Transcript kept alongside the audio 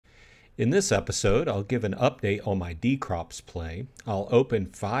In this episode, I'll give an update on my dCrops play, I'll open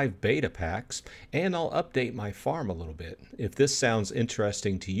 5 beta packs, and I'll update my farm a little bit. If this sounds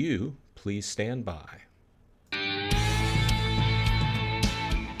interesting to you, please stand by.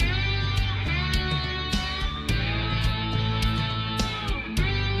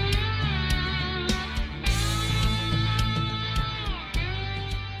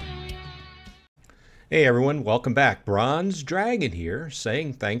 Hey everyone, welcome back. Bronze Dragon here,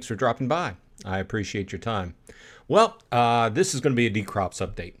 saying thanks for dropping by. I appreciate your time. Well, this is going to be a dCrops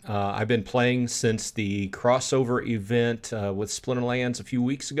update. I've been playing since the crossover event with Splinterlands a few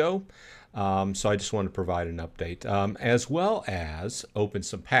weeks ago, so I just wanted to provide an update, as well as open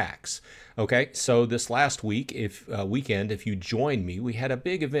some packs. Okay, so this last week, weekend, if you joined me, we had a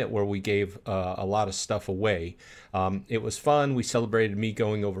big event where we gave a lot of stuff away. It was fun. We celebrated me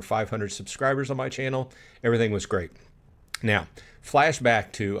going over 500 subscribers on my channel. Everything was great. Now,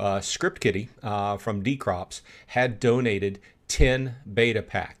 flashback to Script Kitty from dCrops had donated 10 beta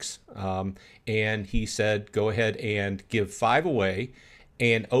packs. And he said, go ahead and give 5 away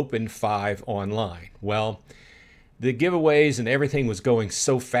and open 5 online. Well, the giveaways and everything was going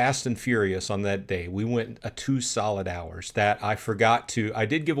so fast and furious on that day. We went 2 solid hours that I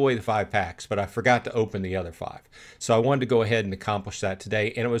did give away the 5 packs, but I forgot to open the other 5. So I wanted to go ahead and accomplish that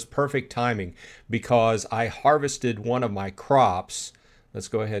today. And it was perfect timing because I harvested one of my crops. Let's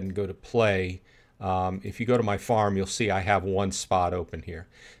go ahead and go to play. If you go to my farm, you'll see I have 1 spot open here.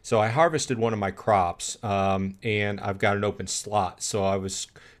 So I harvested one of my crops and I've got an open slot. So I was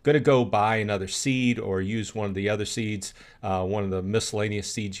going to go buy another seed or use one of the other seeds, one of the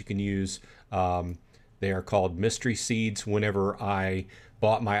miscellaneous seeds you can use. They are called mystery seeds. Whenever I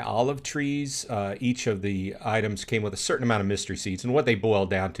bought my olive trees, each of the items came with a certain amount of mystery seeds, and what they boil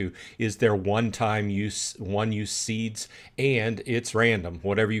down to is they're one-time use, one-use seeds, and it's random.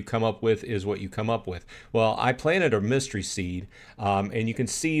 Whatever you come up with is what you come up with. Well, I planted a mystery seed, and you can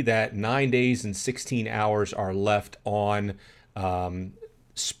see that 9 days and 16 hours are left on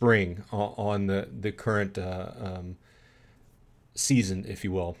spring, on the current season, if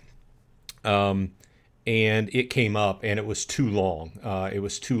you will. And it came up and it was too long. It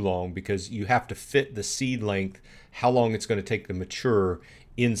was too long because you have to fit the seed length, how long it's going to take to mature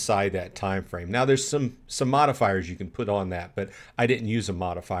inside that time frame. Now there's some modifiers you can put on that, but I didn't use a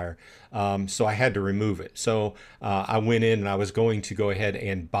modifier, so I had to remove it. So I went in and I was going to go ahead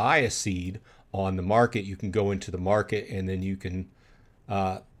and buy a seed on the market. You can go into the market and then you can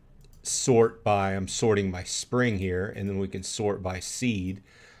sort by, I'm sorting by spring here, and then we can sort by seed.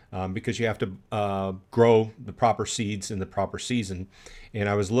 Because you have to grow the proper seeds in the proper season. And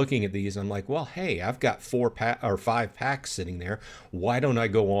I was looking at these and I'm like, well, hey, I've got 5 packs sitting there. Why don't I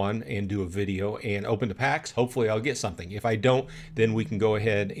go on and do a video and open the packs? Hopefully I'll get something. If I don't, then we can go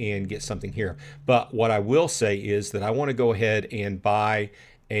ahead and get something here. But what I will say is that I want to go ahead and buy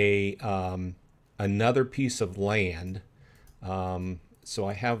another piece of land. So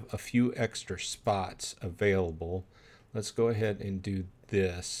I have a few extra spots available. Let's go ahead and do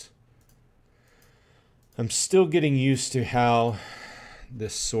this. I'm still getting used to how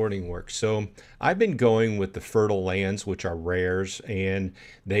this sorting works. So I've been going with the fertile lands, which are rares, and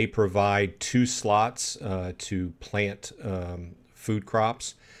they provide 2 slots to plant food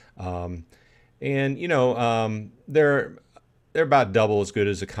crops. And you know, they're about double as good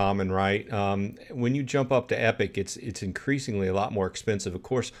as a common, right? When you jump up to epic, it's increasingly a lot more expensive. Of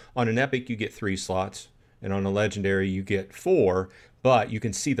course, on an epic you get 3 slots. And on a legendary, you get 4, but you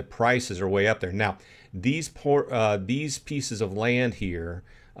can see the prices are way up there. Now, these pieces of land here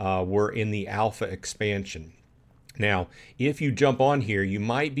were in the alpha expansion. Now, if you jump on here, you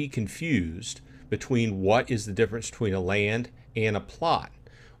might be confused between what is the difference between a land and a plot.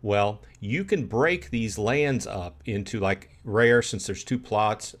 Well, you can break these lands up into, like rare, since there's 2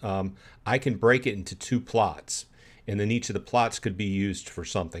 plots, I can break it into 2 plots. And then each of the plots could be used for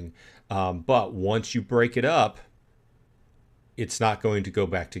something. But once you break it up, it's not going to go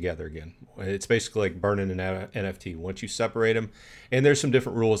back together again. It's basically like burning an NFT. Once you separate them, and there's some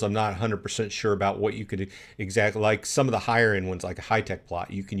different rules. I'm not 100% sure about what you could exactly, like some of the higher end ones, like a high-tech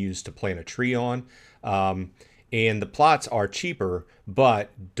plot, you can use to plant a tree on. And the plots are cheaper,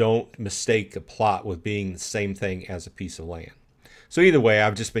 but don't mistake a plot with being the same thing as a piece of land. So either way,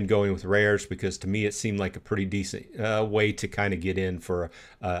 I've just been going with rares because to me it seemed like a pretty decent way to kind of get in for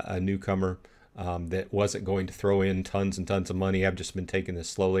a newcomer. that wasn't going to throw in tons and tons of money. I've just been taking this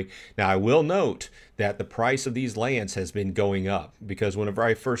slowly. Now, I will note that the price of these lands has been going up, because whenever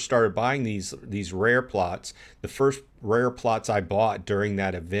I first started buying these rare plots, the first rare plots I bought during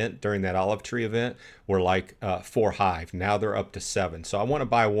that event, during that olive tree event, were like 4 Hive. Now they're up to 7. So I want to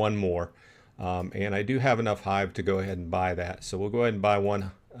buy one more. And I do have enough Hive to go ahead and buy that. So we'll go ahead and buy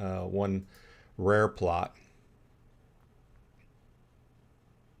one rare plot.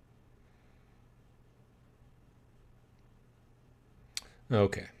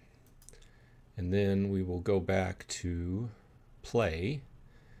 Okay. And then we will go back to play,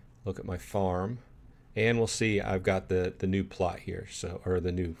 look at my farm, and we'll see I've got the new plot here, so, or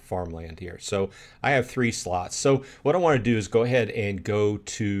the new farmland here. So I have 3 slots. So what I want to do is go ahead and go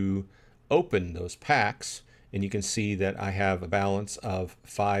to open those packs, and you can see that I have a balance of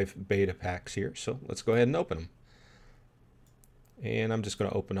 5 beta packs here. So let's go ahead and open them. And I'm just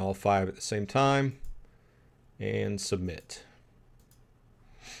going to open all 5 at the same time and submit.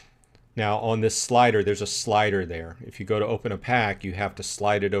 Now on this slider, there's a slider there. If you go to open a pack, you have to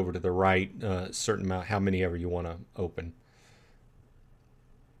slide it over to the right, certain amount, how many ever you want to open.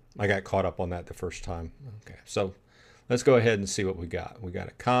 I got caught up on that the first time. Okay, so let's go ahead and see what we got. We got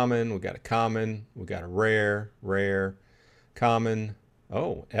a common, we got a common, we got a rare, rare, common,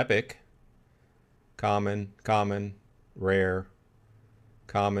 oh, epic, common, common, rare,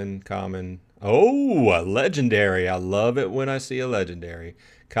 common, common, oh, a legendary. I love it when I see a legendary.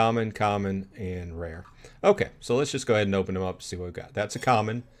 Common, common, and rare. Okay, so let's just go ahead and open them up and see what we've got. That's a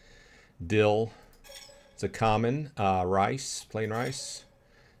common. Dill. It's a common. Rice, plain rice.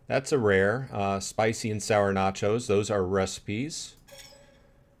 That's a rare. Spicy and sour nachos. Those are recipes.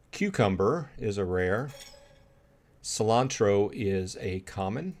 Cucumber is a rare. Cilantro is a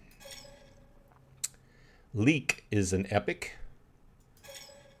common. Leek is an epic.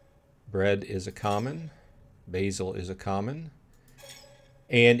 Bread is a common. Basil is a common.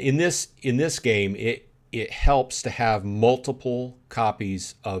 And in this game, it helps to have multiple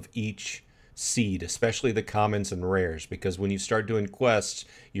copies of each seed, especially the commons and rares, because when you start doing quests,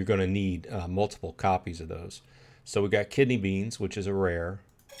 you're going to need multiple copies of those. So we got kidney beans, which is a rare.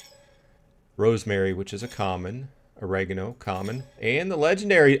 Rosemary, which is a common. Oregano, common. And the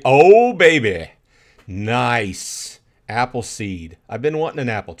legendary, oh baby, nice. Apple seed. I've been wanting an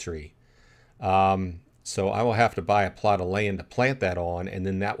apple tree. So I will have to buy a plot of land to plant that on, and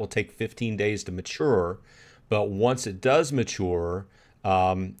then that will take 15 days to mature. But once it does mature,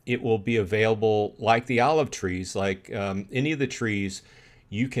 it will be available like the olive trees, like any of the trees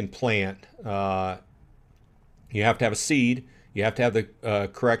you can plant. You have to have a seed. You have to have the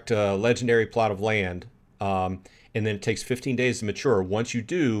correct legendary plot of land. And then it takes 15 days to mature. Once you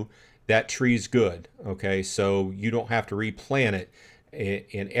do, that tree's good. Okay, so you don't have to replant it.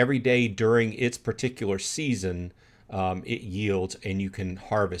 And every day during its particular season, it yields, and you can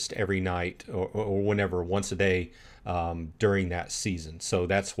harvest every night or whenever, once a day during that season. So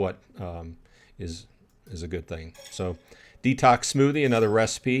that's what is a good thing. So detox smoothie, another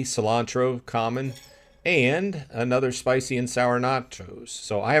recipe, cilantro, common, and another spicy and sour nachos.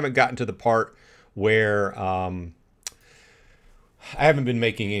 So I haven't gotten to the part where I haven't been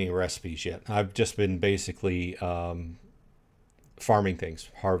making any recipes yet. I've just been basically farming things,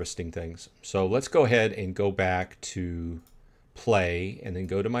 harvesting things. So let's go ahead and go back to play and then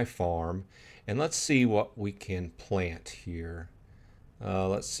go to my farm, and let's see what we can plant here.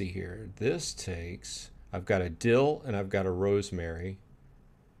 Let's see here. This takes, I've got a dill and I've got a rosemary,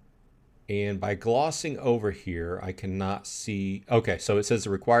 and by glossing over here I cannot see. Okay, so it says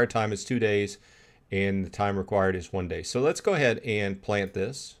the required time is 2 days and the time required is 1 day. So let's go ahead and plant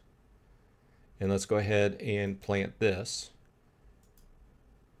this, and let's go ahead and plant this.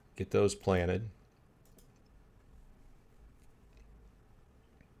 Get those planted.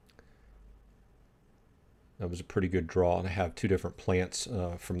 That was a pretty good draw, and I have 2 different plants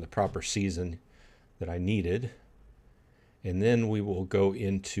from the proper season that I needed. And then we will go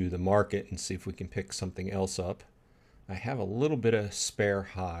into the market and see if we can pick something else up. I have a little bit of spare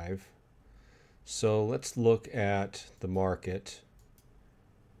hive. So let's look at the market.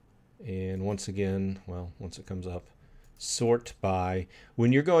 And once again, well, once it comes up, sort by.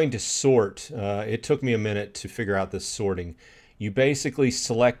 When you're going to sort, it took me a minute to figure out this sorting. You basically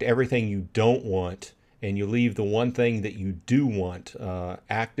select everything you don't want, and you leave the one thing that you do want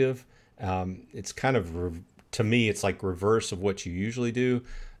active. It's kind of, to me, it's like reverse of what you usually do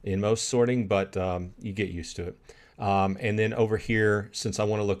in most sorting, but you get used to it. And then over here, since I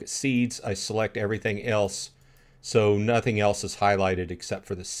want to look at seeds, I select everything else, so nothing else is highlighted except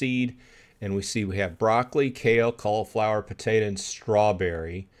for the seed. And we see we have broccoli, kale, cauliflower, potato, and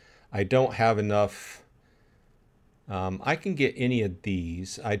strawberry. I don't have enough. I can get any of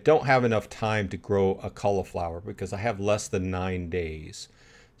these. I don't have enough time to grow a cauliflower because I have less than 9 days.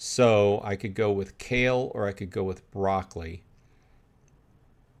 So I could go with kale or I could go with broccoli.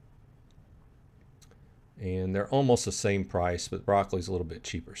 And they're almost the same price, but broccoli's a little bit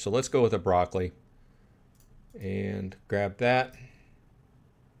cheaper. So let's go with a broccoli and grab that.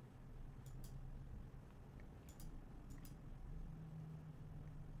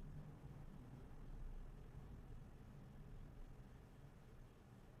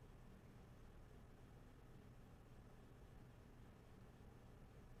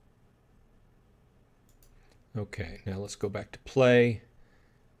 Okay, now let's go back to play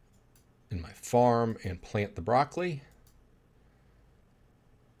in my farm and plant the broccoli.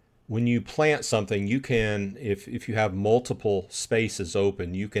 When you plant something, you can, if you have multiple spaces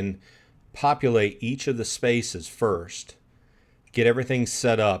open, you can populate each of the spaces first, get everything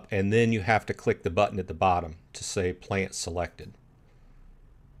set up, and then you have to click the button at the bottom to say plant selected.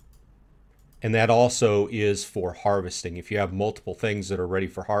 And that also is for harvesting. If you have multiple things that are ready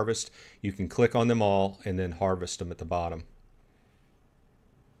for harvest, you can click on them all and then harvest them at the bottom.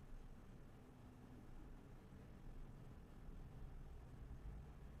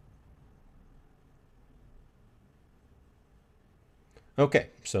 Okay,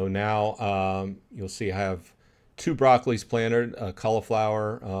 so now you'll see I have 2 broccolis planted, a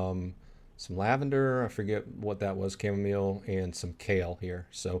cauliflower, some lavender, I forget what that was, chamomile, and some kale here.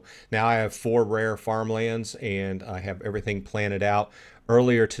 So now I have 4 rare farmlands and I have everything planted out.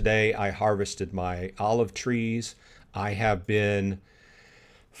 Earlier today I harvested my olive trees. I have been,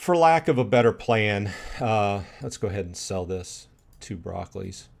 for lack of a better plan, let's go ahead and sell this 2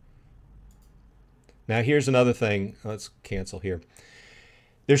 broccolis. Now here's another thing, let's cancel here.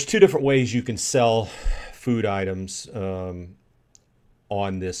 There's 2 different ways you can sell food items on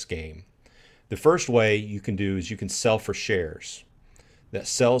this game. The first way you can do is you can sell for shares. That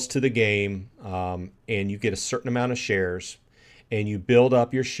sells to the game, and you get a certain amount of shares, and you build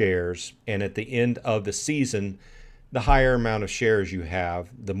up your shares, and at the end of the season, the higher amount of shares you have,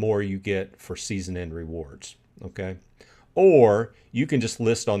 the more you get for season end rewards. Okay? Or you can just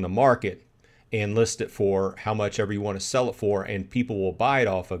list on the market and list it for how much ever you want to sell it for, and people will buy it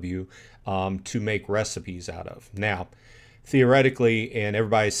off of you to make recipes out of. Now, theoretically, and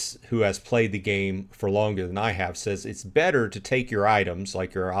everybody who has played the game for longer than I have says it's better to take your items,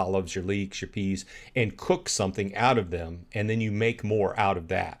 like your olives, your leeks, your peas, and cook something out of them, and then you make more out of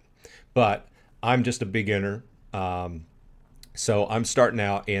that. But I'm just a beginner, so I'm starting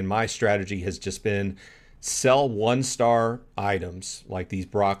out, and my strategy has just been sell 1-star items, like these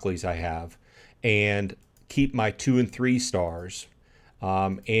broccolis I have, and keep my 2 and 3 stars.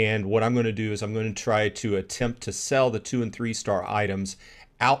 And what I'm going to do is I'm going to try to attempt to sell the 2 and 3-star items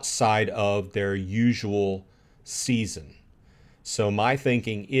outside of their usual season. So my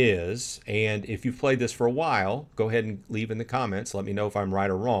thinking is, and if you've played this for a while, go ahead and leave in the comments, let me know if I'm right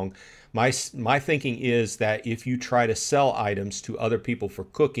or wrong. My thinking is that if you try to sell items to other people for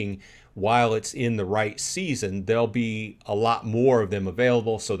cooking while it's in the right season, there'll be a lot more of them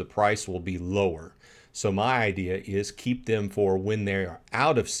available, so the price will be lower. So my idea is keep them for when they're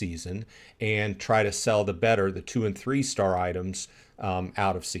out of season and try to sell the 2 and 3-star items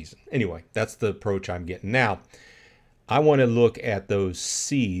out of season. Anyway, that's the approach I'm getting. Now, I want to look at those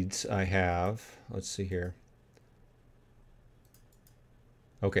seeds I have. Let's see here.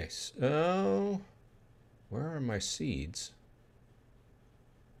 Okay, so where are my seeds?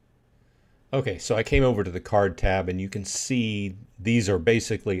 Okay, so I came over to the card tab, and you can see these are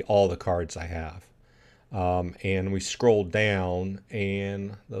basically all the cards I have. And we scroll down,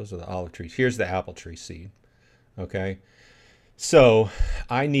 and those are the olive trees. Here's the apple tree seed. Okay, so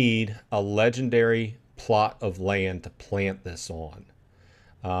I need a legendary plot of land to plant this on.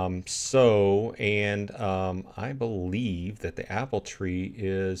 I believe that the apple tree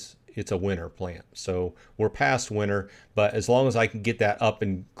it's a winter plant. So we're past winter, but as long as I can get that up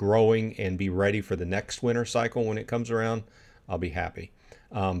and growing and be ready for the next winter cycle when it comes around, I'll be happy.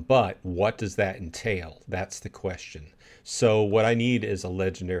 But what does that entail? That's the question. So what I need is a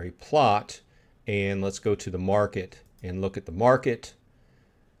legendary plot, and let's go to the market and look at the market.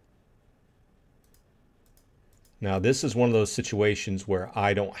 Now this is one of those situations where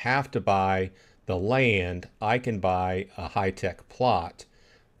I don't have to buy the land. I can buy a high-tech plot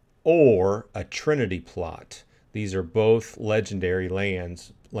or a Trinity plot. These are both legendary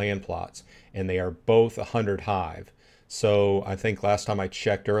land plots, and they are both 100 Hive. So I think last time I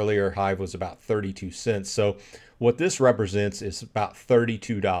checked earlier, Hive was about 32 cents. So what this represents is about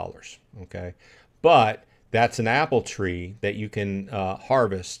 $32, okay? But that's an apple tree that you can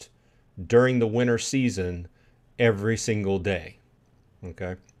harvest during the winter season every single day.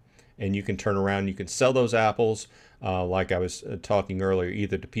 Okay. And you can turn around, you can sell those apples, like I was talking earlier,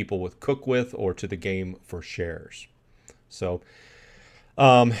 either to people with cook with or to the game for shares. So,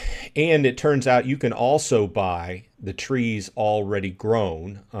 and it turns out you can also buy the trees already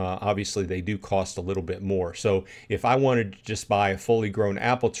grown. Obviously, they do cost a little bit more. So if I wanted to just buy a fully grown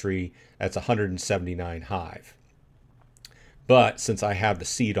apple tree, that's 179 Hive. But since I have the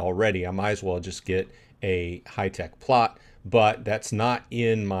seed already, I might as well just get a high-tech plot. But that's not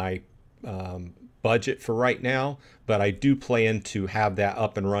in my budget for right now. But I do plan to have that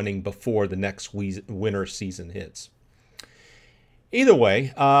up and running before the next winter season hits. Either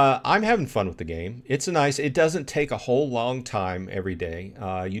way, I'm having fun with the game. It's it doesn't take a whole long time every day.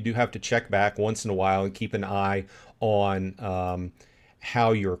 You do have to check back once in a while and keep an eye on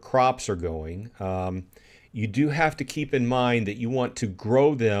how your crops are going. You do have to keep in mind that you want to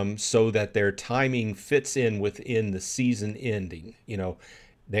grow them so that their timing fits in within the season ending. You know,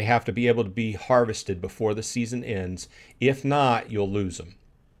 they have to be able to be harvested before the season ends. If not, you'll lose them.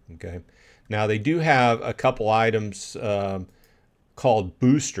 Okay. Now they do have a couple items called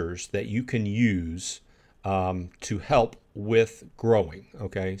boosters that you can use to help with growing.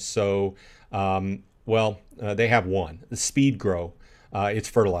 Okay, so they have one, the speed grow. It's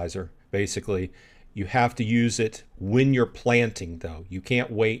fertilizer, basically. You have to use it when you're planting, though. You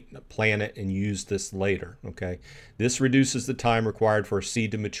can't wait, plant it, and use this later. Okay, this reduces the time required for a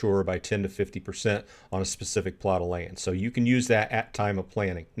seed to mature by 10 to 50% on a specific plot of land. So you can use that at time of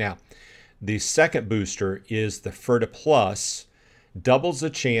planting. Now, the second booster is the Ferta Plus. Doubles the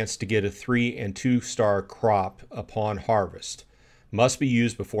chance to get a 3- and 2-star crop upon harvest. Must be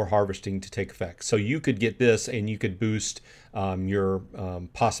used before harvesting to take effect. So you could get this and you could boost your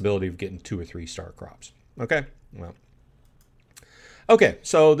possibility of getting 2- or 3-star crops. Okay, well. Okay,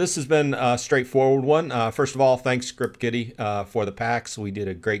 so this has been a straightforward one. First of all, thanks Script Kitty for the packs. We did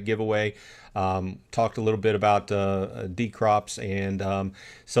a great giveaway. Talked a little bit about dCrops, and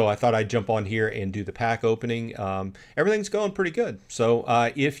so I thought I'd jump on here and do the pack opening. Everything's going pretty good. So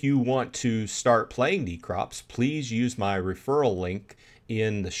if you want to start playing dCrops, please use my referral link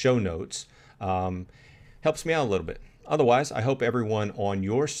in the show notes. Helps me out a little bit. Otherwise, I hope everyone on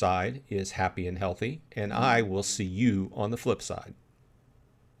your side is happy and healthy, and I will see you on the flip side.